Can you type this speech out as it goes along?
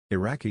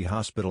Iraqi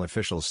hospital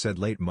officials said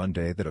late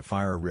Monday that a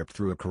fire ripped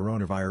through a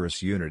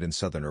coronavirus unit in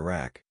southern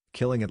Iraq,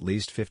 killing at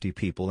least 50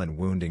 people and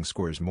wounding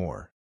scores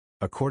more.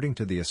 According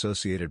to the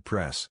Associated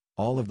Press,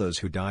 all of those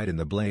who died in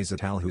the blaze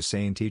at Al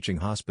Hussein Teaching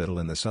Hospital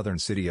in the southern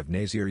city of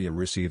Nasiriyah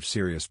received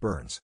serious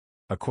burns.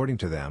 According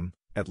to them,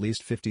 at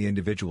least 50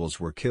 individuals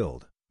were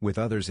killed, with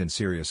others in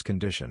serious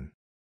condition.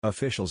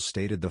 Officials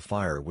stated the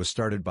fire was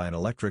started by an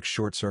electric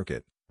short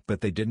circuit,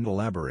 but they didn't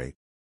elaborate.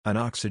 An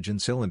oxygen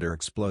cylinder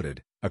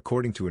exploded,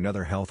 according to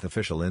another health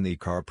official in the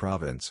Kar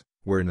province,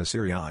 where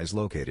Nasiriyah is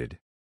located.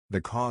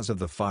 The cause of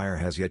the fire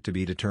has yet to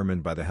be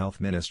determined by the health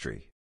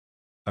ministry.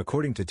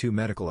 According to two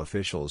medical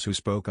officials who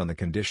spoke on the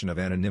condition of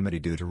anonymity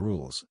due to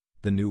rules,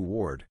 the new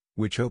ward,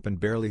 which opened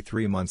barely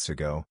 3 months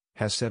ago,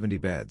 has 70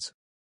 beds.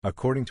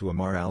 According to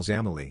Amar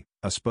Al-Zamali,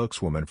 a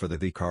spokeswoman for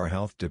the Kar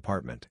Health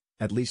Department,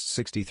 at least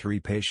 63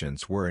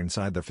 patients were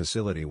inside the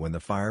facility when the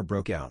fire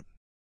broke out.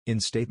 In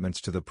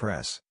statements to the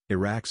press,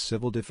 Iraq's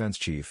Civil Defense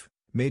Chief,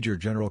 Major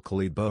General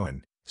Khalid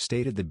Bohan,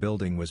 stated the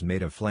building was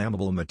made of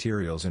flammable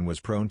materials and was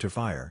prone to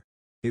fire.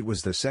 It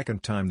was the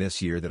second time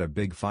this year that a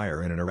big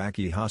fire in an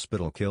Iraqi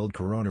hospital killed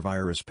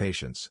coronavirus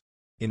patients.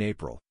 In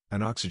April,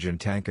 an oxygen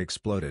tank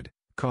exploded,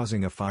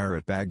 causing a fire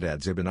at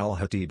Baghdad's Ibn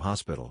al-Hatib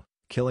hospital,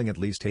 killing at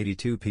least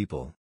 82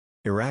 people.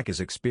 Iraq is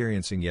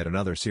experiencing yet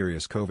another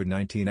serious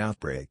COVID-19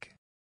 outbreak.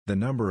 The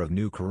number of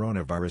new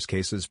coronavirus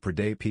cases per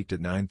day peaked at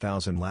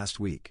 9,000 last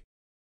week.